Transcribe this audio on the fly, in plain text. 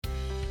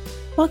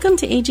Welcome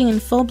to Aging in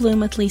Full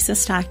Bloom with Lisa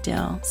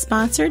Stockdale,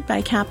 sponsored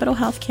by Capital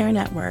Healthcare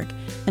Network,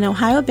 an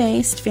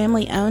Ohio-based,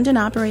 family-owned and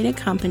operated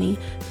company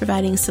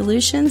providing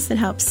solutions that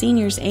help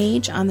seniors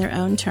age on their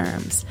own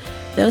terms.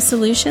 Those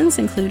solutions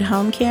include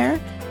home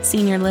care,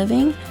 senior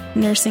living,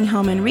 nursing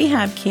home and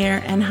rehab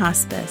care, and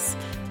hospice.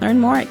 Learn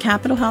more at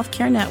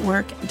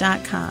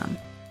capitalhealthcarenetwork.com.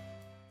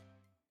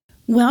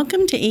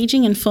 Welcome to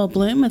Aging in Full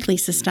Bloom with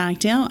Lisa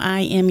Stockdale. I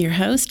am your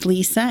host,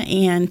 Lisa,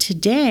 and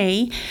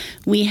today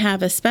we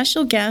have a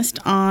special guest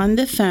on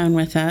the phone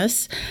with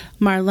us,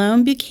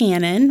 Marlone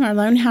Buchanan.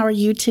 Marlone, how are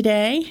you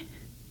today?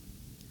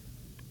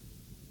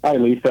 Hi,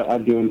 Lisa.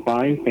 I'm doing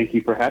fine. Thank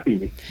you for having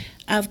me.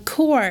 Of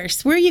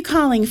course. Where are you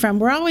calling from?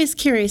 We're always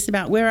curious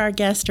about where our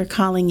guests are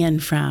calling in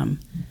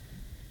from.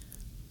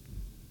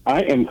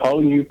 I am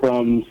calling you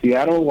from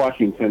Seattle,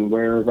 Washington,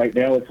 where right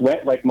now it's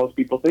wet like most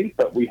people think,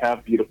 but we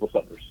have beautiful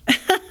summers.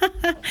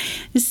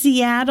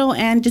 Seattle,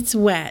 and it's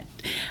wet.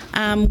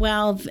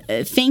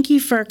 Thank you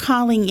for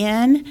calling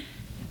in.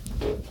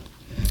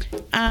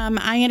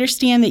 I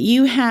understand that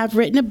you have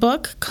written a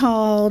book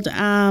called,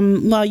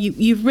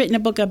 you've written a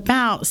book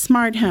about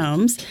smart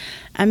homes,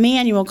 a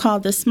manual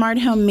called the Smart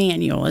Home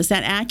Manual. Is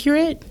that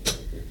accurate?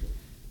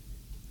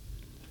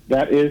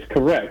 That is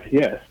correct,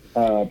 yes.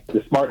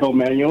 The Smart Home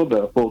Manual,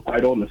 the full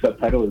title and the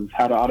subtitle is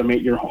How to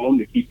Automate Your Home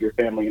to Keep Your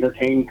Family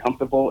Entertained,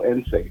 Comfortable,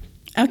 and Safe.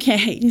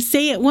 Okay,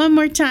 say it one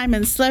more time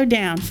and slow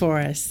down for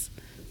us.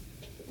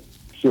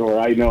 Sure,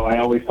 I know. I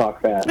always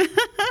talk fast.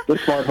 The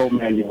Smart Home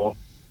Manual.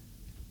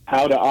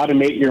 How to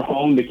automate your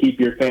home to keep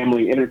your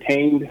family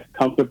entertained,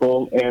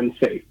 comfortable, and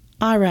safe.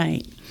 All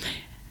right.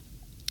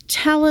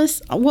 Tell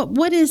us,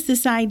 what is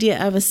this idea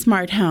of a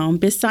smart home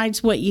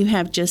besides what you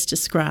have just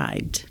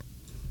described?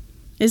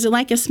 Is it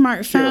like a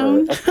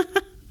smartphone? Sure.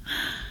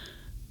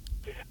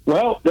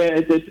 Well,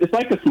 it's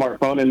like a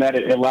smartphone in that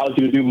it allows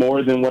you to do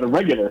more than what a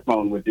regular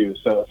phone would do.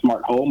 So a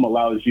smart home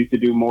allows you to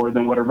do more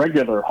than what a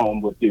regular home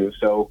would do.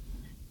 So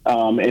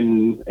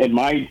in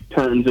my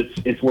terms,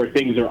 it's where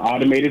things are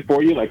automated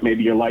for you, like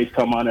maybe your lights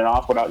come on and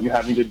off without you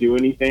having to do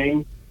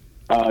anything.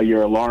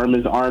 Your alarm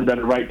is armed at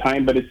the right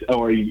time,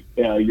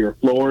 your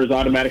floor is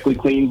automatically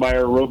cleaned by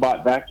a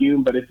robot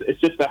vacuum. But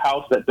it's just a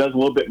house that does a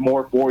little bit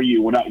more for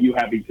you without you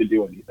having to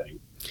do anything.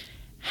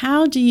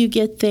 How do you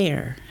get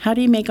there? How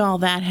do you make all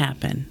that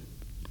happen?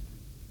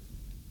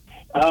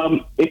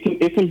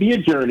 It can be a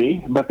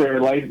journey, but there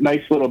are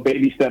nice little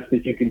baby steps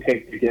that you can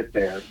take to get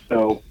there.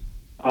 So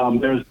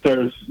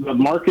the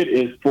market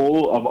is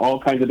full of all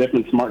kinds of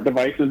different smart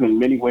devices. In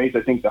many ways,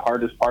 I think the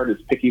hardest part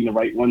is picking the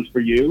right ones for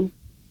you.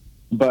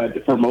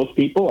 But for most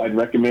people, I'd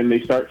recommend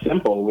they start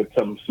simple with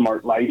some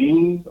smart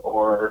lighting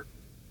or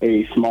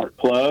a smart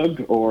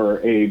plug or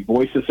a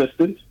voice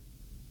assistant,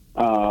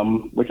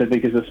 which I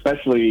think is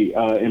especially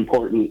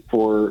important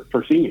for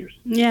seniors.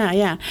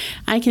 Yeah.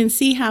 I can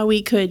see how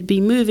we could be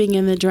moving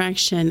in the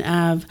direction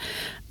of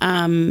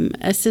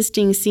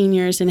assisting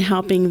seniors and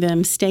helping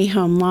them stay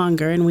home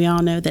longer, and we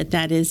all know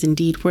that is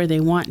indeed where they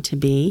want to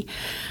be.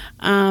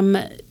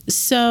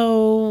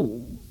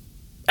 So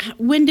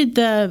when did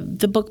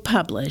the book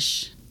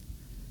publish?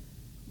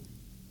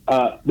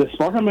 The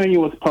Smart Home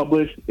Manual was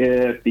published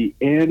at the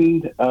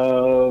end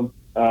of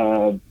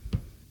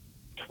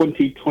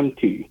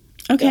 2020.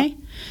 Okay. Yeah.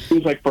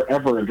 Seems like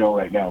forever ago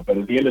right now, but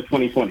at the end of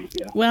 2020.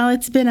 Yeah. Well,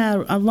 it's been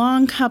a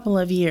long couple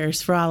of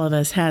years for all of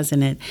us,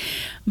 hasn't it?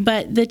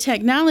 But the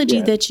technology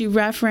that you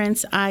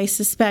reference, I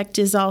suspect,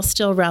 is all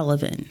still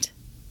relevant.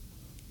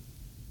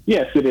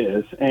 Yes, it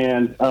is.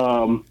 And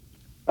a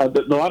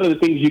lot of the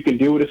things you can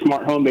do with a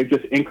smart home, they've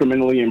just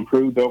incrementally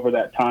improved over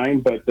that time.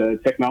 But the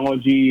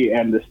technology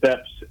and the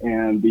steps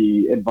and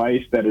the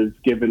advice that is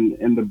given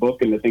in the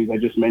book and the things I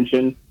just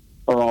mentioned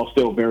are all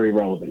still very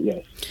relevant,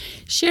 yes.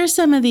 Share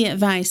some of the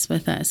advice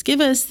with us.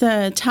 Give us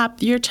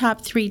your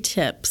top 3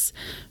 tips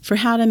for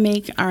how to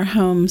make our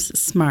homes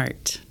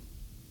smart.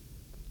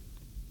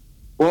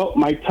 Well,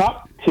 my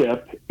top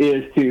tip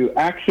is to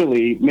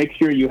actually make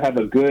sure you have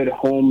a good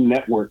home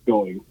network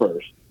going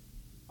first.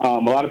 A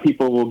lot of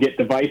people will get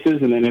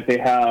devices, and then if they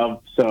have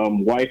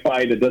some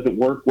Wi-Fi that doesn't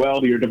work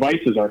well, your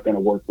devices aren't going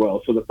to work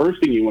well. So the first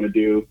thing you want to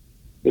do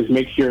is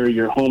make sure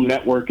your home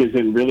network is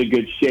in really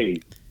good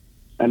shape.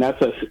 And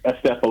that's a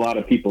step a lot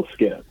of people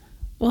skip.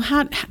 Well,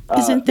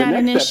 isn't that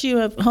an issue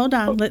of, hold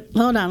on,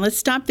 let's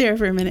stop there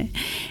for a minute.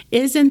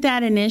 Isn't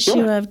that an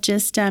issue of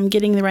just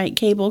getting the right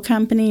cable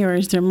company, or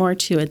is there more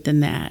to it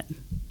than that?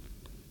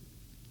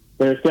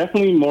 There's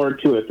definitely more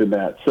to it than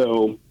that.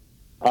 So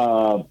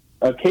a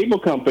cable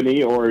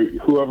company or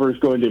whoever is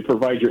going to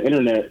provide your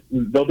internet,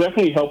 they'll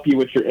definitely help you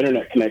with your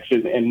internet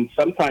connection. And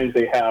sometimes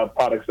they have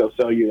products they'll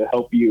sell you to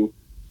help you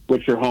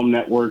with your home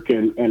network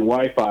and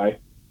Wi-Fi.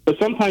 But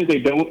sometimes they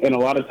don't, and a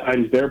lot of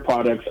times their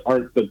products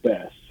aren't the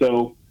best.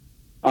 So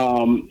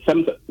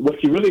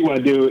what you really want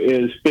to do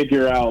is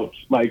figure out,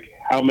 like,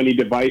 how many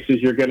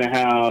devices you're going to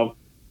have,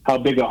 how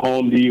big a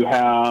home do you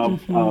have,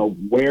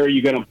 where are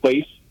you going to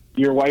place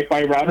your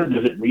Wi-Fi router?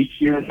 Does it reach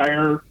your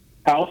entire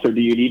house, or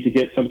do you need to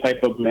get some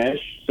type of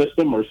mesh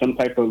system or some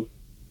type of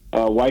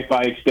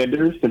Wi-Fi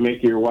extenders to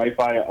make your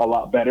Wi-Fi a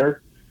lot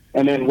better?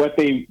 And then what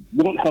they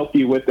won't help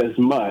you with as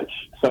much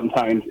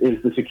sometimes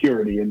is the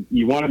security. And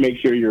you want to make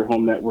sure your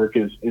home network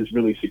is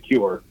really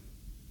secure.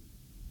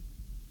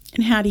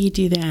 And how do you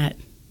do that?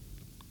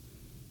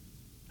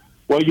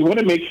 Well, you want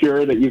to make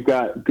sure that you've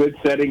got good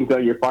settings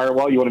on your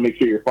firewall. You want to make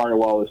sure your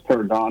firewall is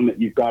turned on, that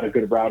you've got a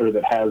good router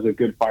that has a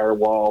good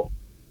firewall.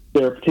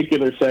 There are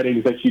particular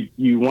settings that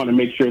you want to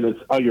make sure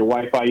that's on your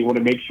Wi-Fi. You want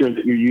to make sure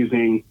that you're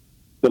using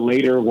the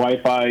later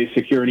Wi-Fi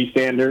security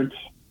standards.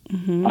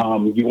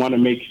 Mm-hmm. You want to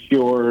make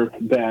sure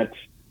that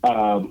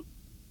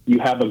you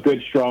have a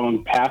good,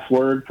 strong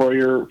password for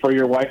your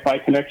Wi-Fi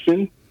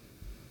connection.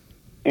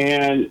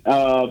 And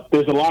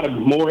there's a lot of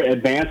more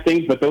advanced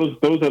things, but those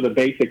are the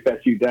basics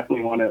that you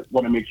definitely want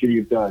to make sure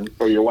you've done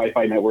for your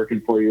Wi-Fi network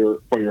and for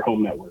your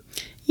home network.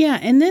 Yeah,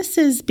 and this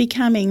is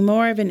becoming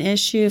more of an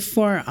issue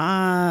for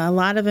a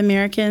lot of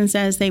Americans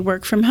as they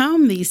work from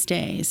home these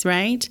days,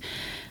 right?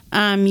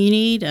 You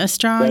need a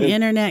strong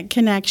internet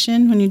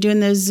connection when you're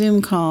doing those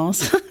Zoom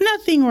calls.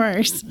 Nothing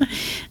worse.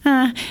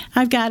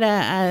 I've got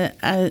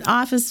an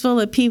office full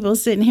of people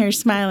sitting here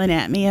smiling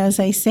at me as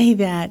I say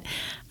that.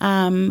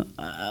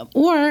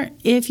 Or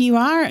if you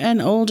are an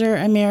older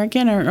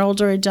American or an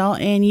older adult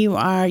and you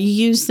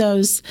use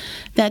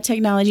that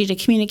technology to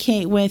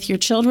communicate with your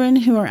children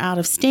who are out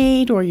of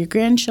state or your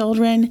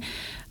grandchildren,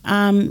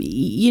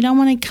 you don't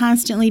want to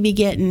constantly be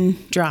getting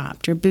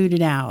dropped or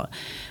booted out.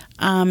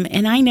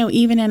 And I know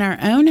even in our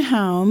own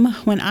home,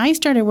 when I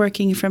started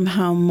working from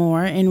home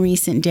more in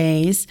recent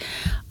days,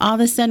 all of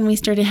a sudden we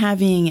started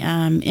having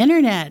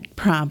internet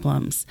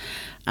problems.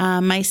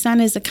 My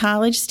son is a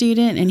college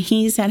student, and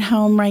he's at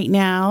home right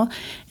now,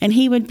 and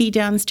he would be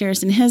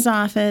downstairs in his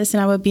office,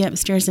 and I would be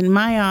upstairs in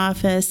my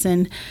office,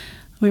 and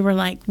we were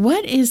like,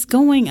 what is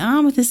going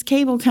on with this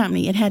cable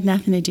company? It had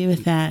nothing to do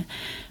with that.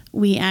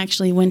 We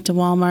actually went to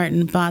Walmart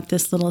and bought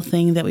this little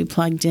thing that we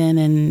plugged in,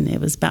 and it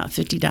was about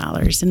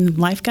 $50, and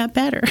life got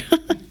better.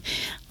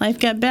 Life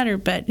got better,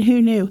 but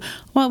who knew?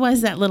 What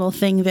was that little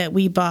thing that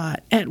we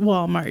bought at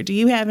Walmart? Do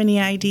you have any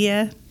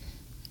idea?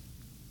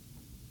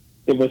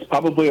 It was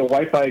probably a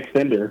Wi-Fi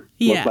extender,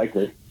 most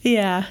likely.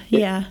 Yeah.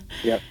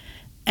 Yep.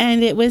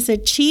 And it was a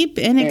cheap,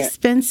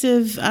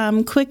 inexpensive,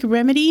 quick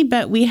remedy,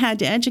 but we had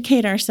to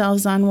educate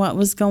ourselves on what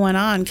was going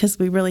on because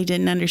we really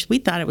didn't understand. We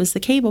thought it was the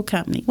cable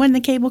company. Wasn't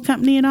the cable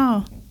company at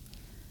all.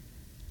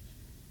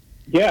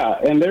 Yeah,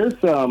 and there's,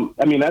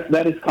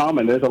 that is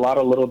common. There's a lot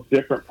of little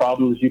different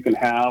problems you can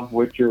have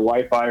with your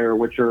Wi-Fi or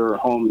with your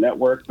home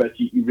network, but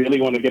you really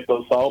want to get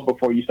those solved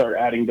before you start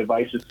adding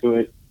devices to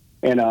it.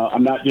 And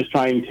I'm not just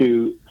trying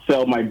to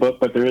sell my book,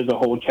 but there is a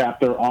whole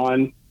chapter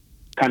on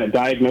kind of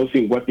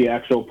diagnosing what the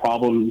actual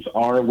problems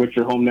are with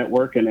your home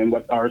network and then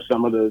what are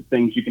some of the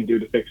things you can do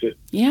to fix it.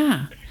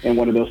 Yeah. And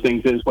one of those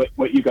things is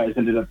what you guys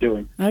ended up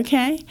doing.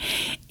 Okay.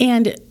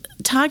 And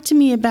talk to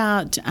me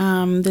about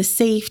the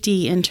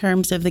safety in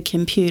terms of the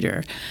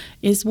computer.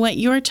 Is what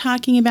you're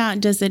talking about,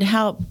 does it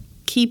help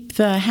keep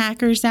the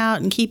hackers out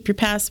and keep your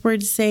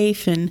passwords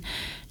safe and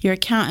your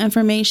account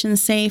information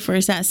safe, or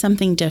is that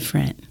something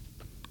different?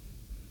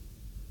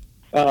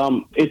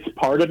 It's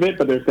part of it,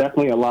 but there's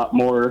definitely a lot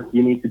more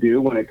you need to do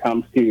when it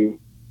comes to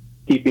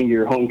keeping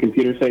your home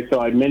computer safe. So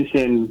I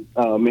mentioned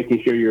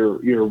making sure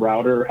your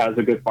router has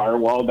a good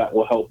firewall that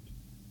will help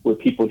with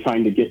people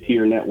trying to get to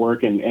your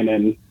network and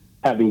then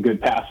having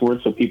good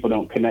passwords so people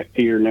don't connect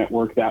to your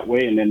network that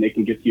way and then they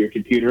can get to your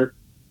computer.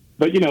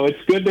 But,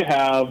 it's good to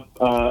have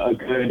a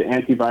good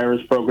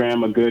antivirus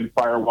program, a good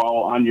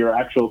firewall on your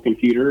actual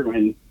computer,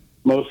 and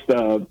most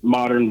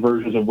modern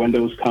versions of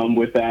Windows come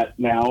with that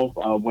now,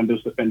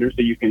 Windows Defender,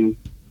 so you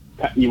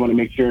want to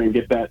make sure and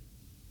get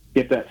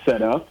that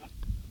set up.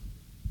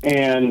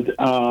 And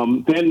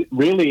then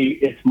really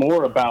it's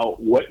more about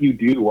what you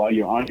do while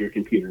you're on your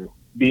computer,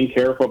 being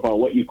careful about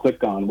what you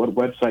click on, what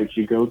websites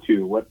you go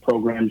to, what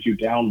programs you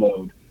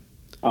download,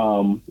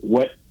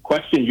 what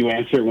questions you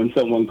answer when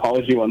someone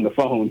calls you on the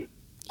phone,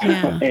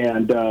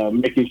 and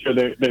making sure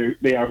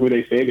they are who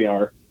they say they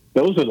are.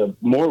 Those are the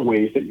more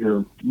ways that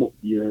you're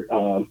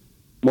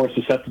more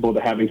susceptible to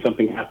having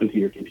something happen to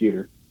your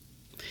computer.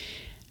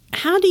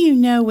 How do you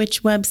know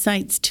which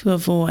websites to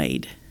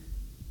avoid?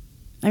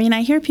 I mean,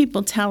 I hear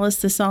people tell us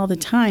this all the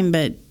time,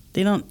 but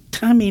they don't,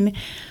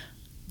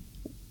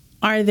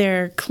 are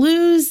there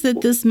clues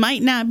that this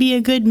might not be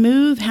a good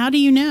move? How do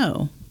you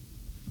know?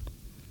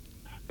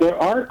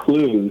 There are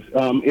clues.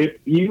 If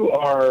you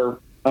are...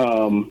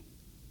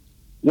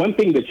 one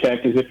thing to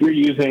check is if you're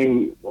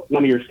using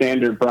one of your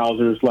standard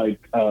browsers like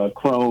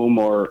Chrome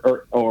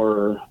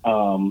or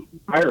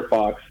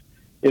Firefox,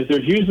 is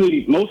there's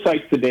usually most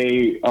sites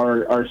today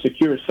are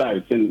secure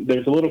sites, and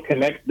there's a little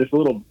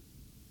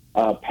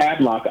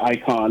padlock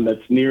icon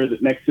that's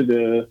next to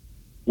the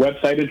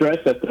website address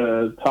at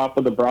the top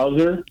of the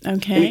browser.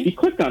 Okay. And if you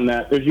click on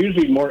that, there's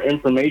usually more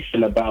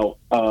information about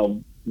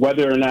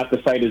whether or not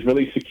the site is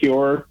really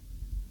secure,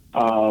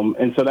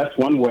 and so that's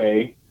one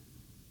way.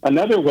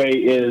 Another way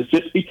is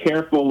just be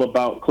careful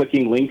about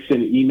clicking links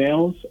in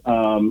emails.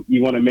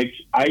 You want to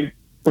I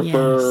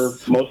prefer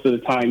most of the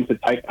time to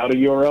type out a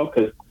URL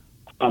because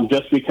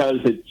Just because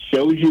it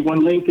shows you one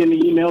link in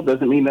the email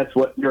doesn't mean that's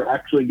what you're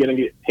actually going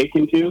to get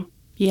taken to.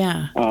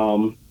 Yeah.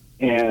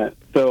 And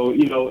so,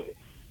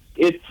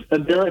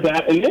 there are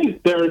that. And then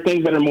there are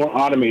things that are more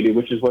automated,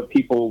 which is what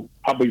people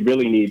probably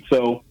really need.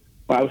 So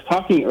I was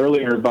talking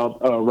earlier about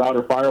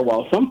router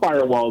firewalls. Some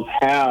firewalls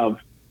have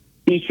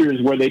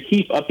features where they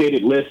keep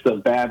updated lists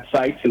of bad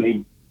sites and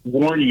they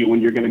warn you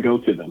when you're going to go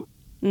to them.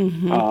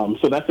 Mm-hmm.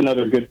 So that's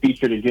another good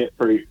feature to get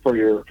for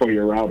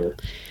your router.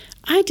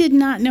 I did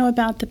not know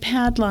about the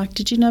padlock.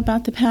 Did you know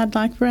about the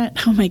padlock,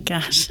 Brett? Oh my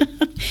gosh.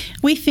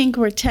 We think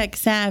we're tech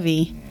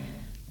savvy.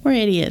 We're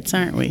idiots,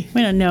 aren't we?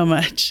 We don't know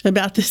much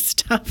about this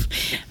stuff.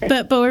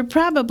 But we're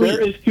probably...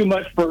 There is too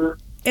much for...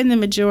 In the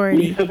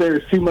majority. Lisa, there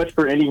is too much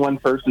for any one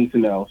person to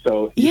know.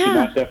 So you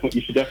should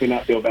definitely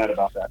not feel bad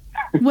about that.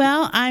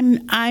 Well,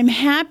 I'm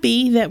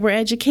happy that we're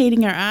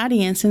educating our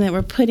audience and that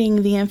we're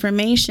putting the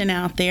information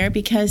out there,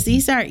 because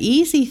these are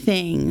easy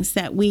things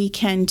that we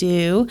can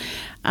do.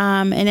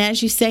 And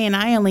as you say, and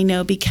I only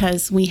know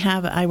because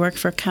I work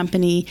for a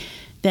company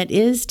that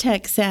is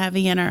tech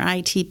savvy, and our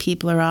IT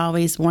people are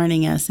always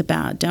warning us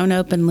about don't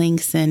open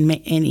links in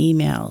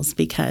emails,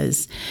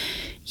 because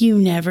you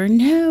never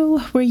know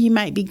where you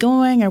might be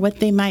going or what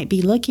they might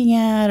be looking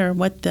at or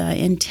what the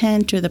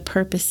intent or the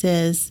purpose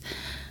is.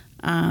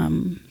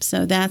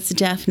 So that's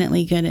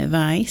definitely good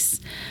advice.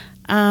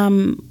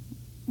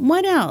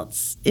 What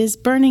else is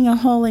burning a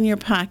hole in your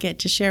pocket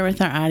to share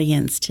with our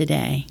audience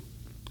today?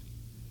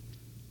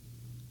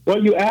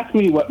 Well, you asked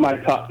me what my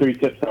top 3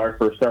 tips are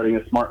for starting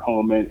a smart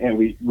home, and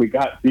we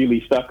got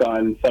really stuck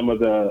on some of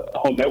the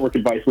home network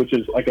advice, which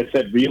is, like I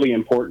said, really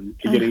important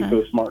to getting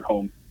to a smart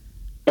home.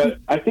 But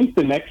I think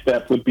the next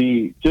step would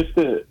be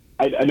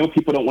I know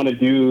people don't want to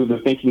do the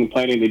thinking and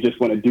planning, they just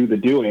want to do the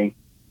doing,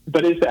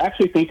 but is to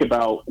actually think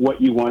about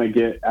what you want to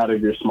get out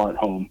of your smart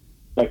home.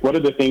 Like, what are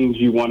the things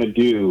you want to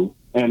do?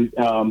 And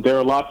there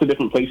are lots of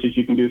different places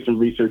you can do some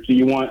research.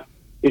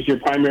 Is your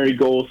primary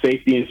goal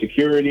safety and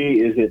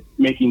security? Is it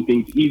making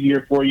things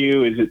easier for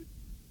you? Is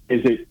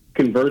it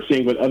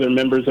conversing with other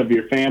members of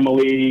your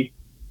family?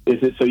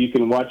 Is it so you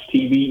can watch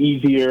TV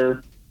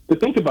easier? To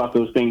think about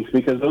those things,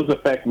 because those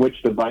affect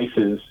which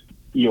devices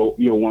you'll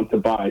want to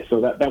buy. So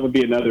that would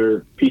be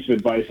another piece of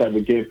advice I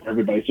would give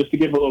everybody, just to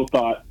give a little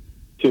thought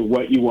to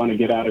what you want to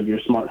get out of your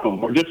smart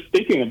home, or just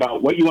thinking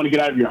about what you want to get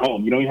out of your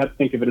home. You don't even have to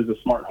think of it as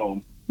a smart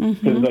home.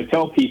 Because I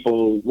tell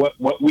people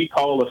what we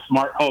call a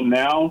smart home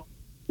now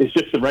is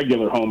just the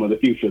regular home of the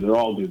future. They'll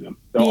all do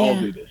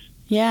this.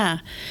 Yeah.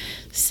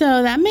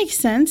 So that makes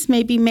sense.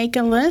 Maybe make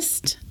a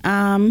list,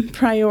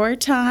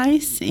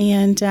 prioritize,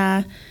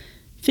 and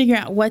figure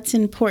out what's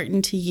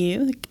important to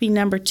you. It could be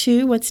number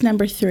 2. What's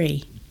number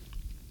 3?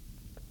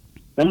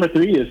 Number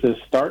 3 is to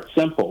start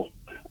simple.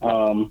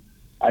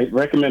 I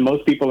recommend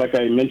most people, like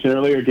I mentioned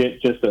earlier,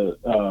 get just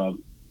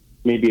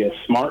maybe a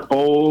smart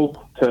bulb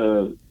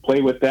to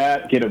play with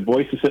that, get a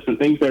voice assistant,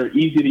 things that are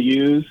easy to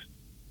use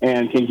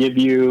and can give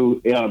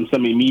you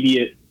some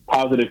immediate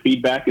positive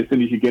feedback as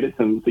soon as you get it,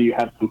 so you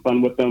have some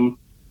fun with them.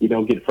 You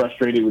don't get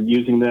frustrated with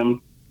using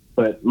them.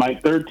 But my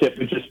 3rd tip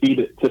would just be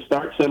to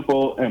start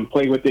simple and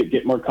play with it,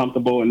 get more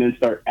comfortable, and then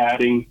start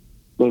adding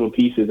little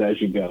pieces as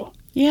you go.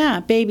 Yeah,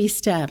 baby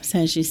steps,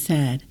 as you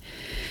said.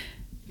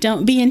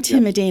 Don't be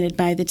intimidated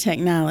by the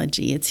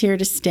technology. It's here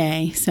to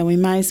stay. So we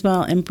might as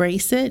well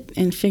embrace it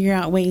and figure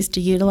out ways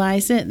to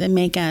utilize it that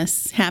make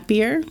us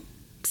happier,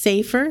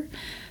 safer,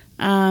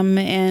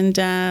 and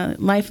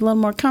life a little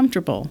more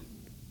comfortable.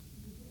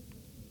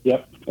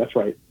 Yep, that's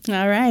right.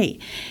 All right.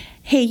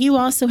 Hey, you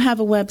also have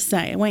a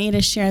website. I want you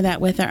to share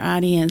that with our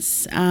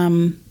audience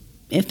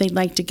if they'd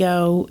like to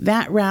go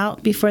that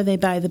route before they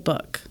buy the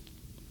book.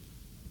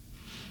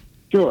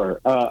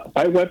 Sure.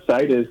 My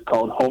website is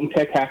called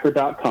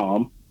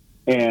HomeTechHacker.com.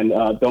 And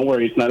don't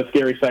worry, it's not a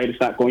scary site.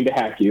 It's not going to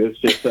hack you. It's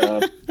just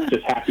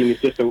just hacking.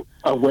 It's just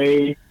a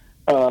way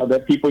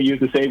that people use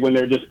to say when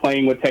they're just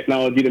playing with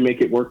technology to make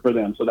it work for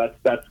them. So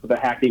that's the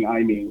hacking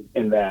I mean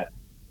in that.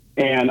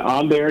 And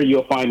on there,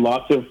 you'll find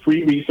lots of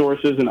free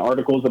resources and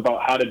articles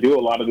about how to do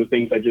a lot of the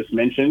things I just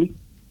mentioned.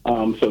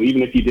 So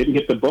even if you didn't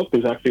get the book,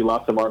 there's actually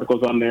lots of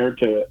articles on there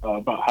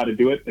about how to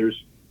do it.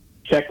 There's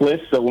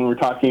checklists. So when we're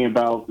talking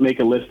about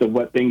make a list of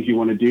what things you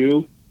want to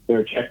do, there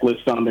are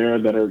checklists on there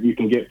that you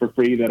can get for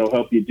free that'll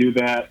help you do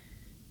that.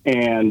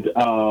 And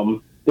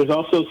there's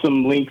also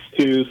some links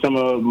to some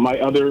of my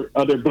other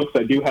books.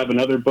 I do have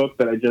another book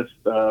that I just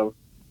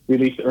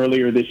released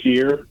earlier this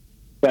year.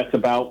 That's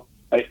about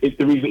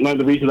one of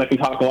the reasons I can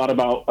talk a lot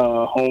about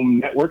home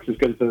networks is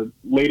because the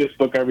latest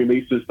book I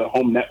released is the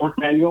Home Network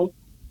Manual,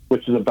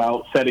 which is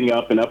about setting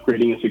up and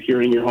upgrading and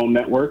securing your home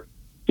network.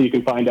 So you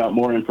can find out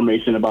more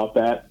information about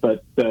that.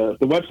 But the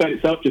website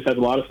itself just has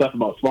a lot of stuff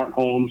about smart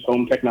homes,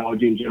 home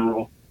technology in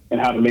general, and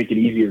how to make it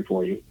easier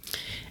for you.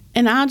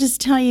 And I'll just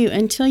tell you,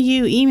 until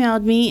you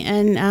emailed me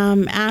and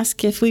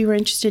asked if we were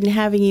interested in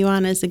having you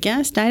on as a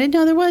guest, I didn't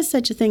know there was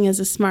such a thing as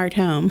a smart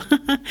home.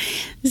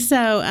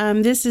 So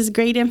this is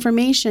great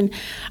information.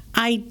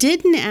 I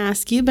didn't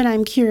ask you, but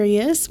I'm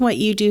curious what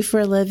you do for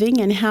a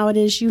living and how it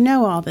is you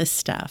know all this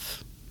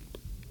stuff.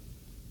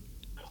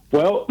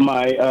 Well,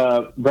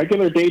 my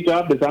regular day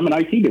job is I'm an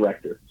IT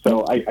director.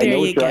 So I know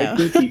what your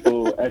IT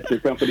people at your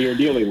company are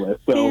dealing with.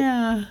 So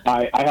yeah.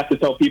 I have to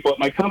tell people at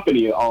my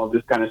company all of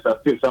this kind of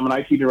stuff, too. So I'm an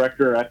IT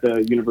director at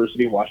the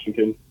University of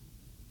Washington.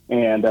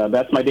 And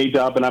that's my day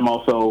job. And I'm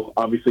also,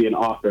 obviously, an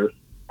author.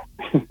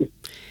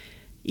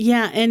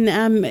 Yeah.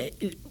 And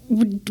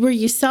were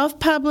you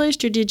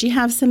self-published or did you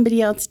have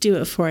somebody else do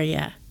it for you?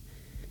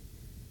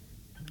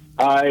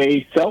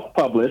 I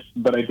self-published,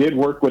 but I did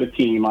work with a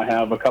team. I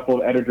have a couple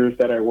of editors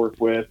that I work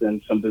with and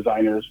some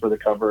designers for the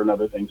cover and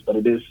other things, but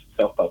it is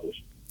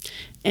self-published.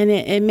 And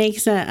it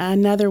makes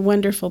another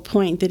wonderful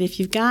point that if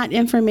you've got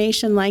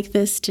information like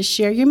this to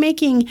share, you're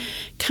making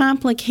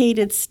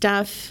complicated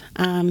stuff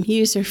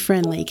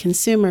user-friendly,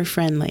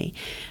 consumer-friendly,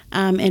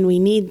 and we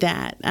need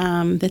that.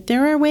 That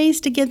there are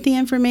ways to get the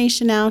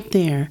information out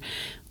there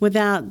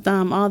without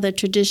all the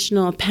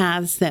traditional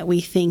paths that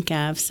we think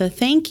of. So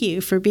thank you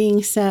for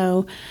being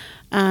so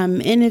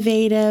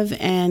innovative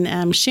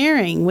and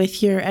sharing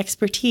with your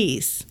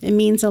expertise. It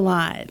means a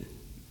lot.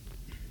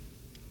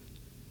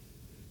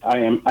 I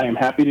am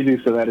happy to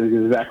do so. That is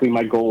exactly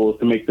my goal, is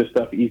to make this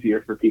stuff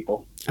easier for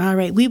people. All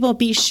right. We will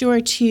be sure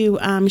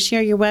to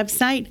share your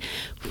website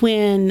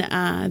when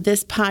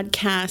this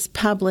podcast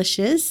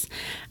publishes.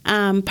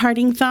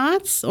 Parting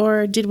thoughts,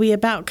 or did we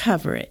about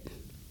cover it?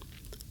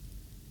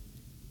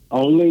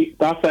 Only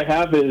thoughts I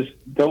have is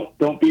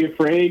don't be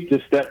afraid.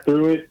 Just step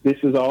through it. This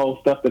is all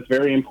stuff that's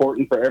very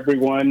important for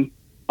everyone.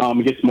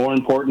 It gets more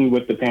important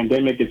with the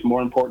pandemic. It's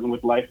more important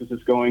with life as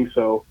it's going.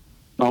 So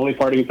my only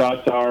parting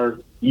thoughts are,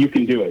 you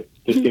can do it.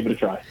 Just give it a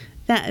try.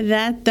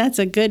 That's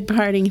a good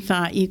parting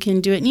thought. You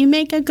can do it. And you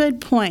make a good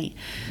point.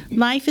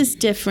 Life is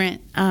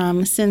different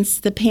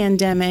since the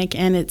pandemic,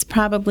 and it's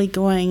probably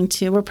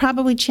we're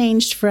probably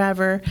changed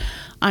forever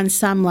on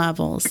some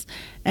levels.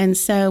 And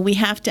so we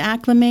have to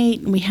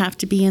acclimate, and we have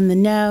to be in the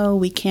know.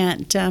 We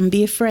can't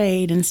be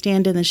afraid and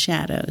stand in the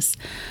shadows,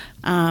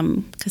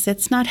 because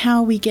that's not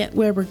how we get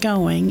where we're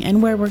going.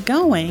 And where we're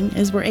going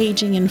is we're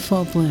aging in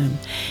full bloom.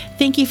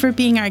 Thank you for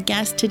being our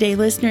guest today,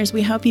 listeners.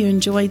 We hope you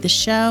enjoyed the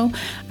show.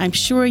 I'm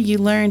sure you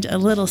learned a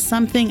little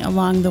something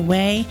along the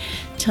way.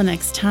 Till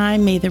next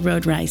time, may the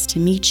road rise to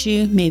meet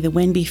you. May the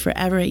wind be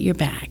forever at your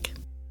back.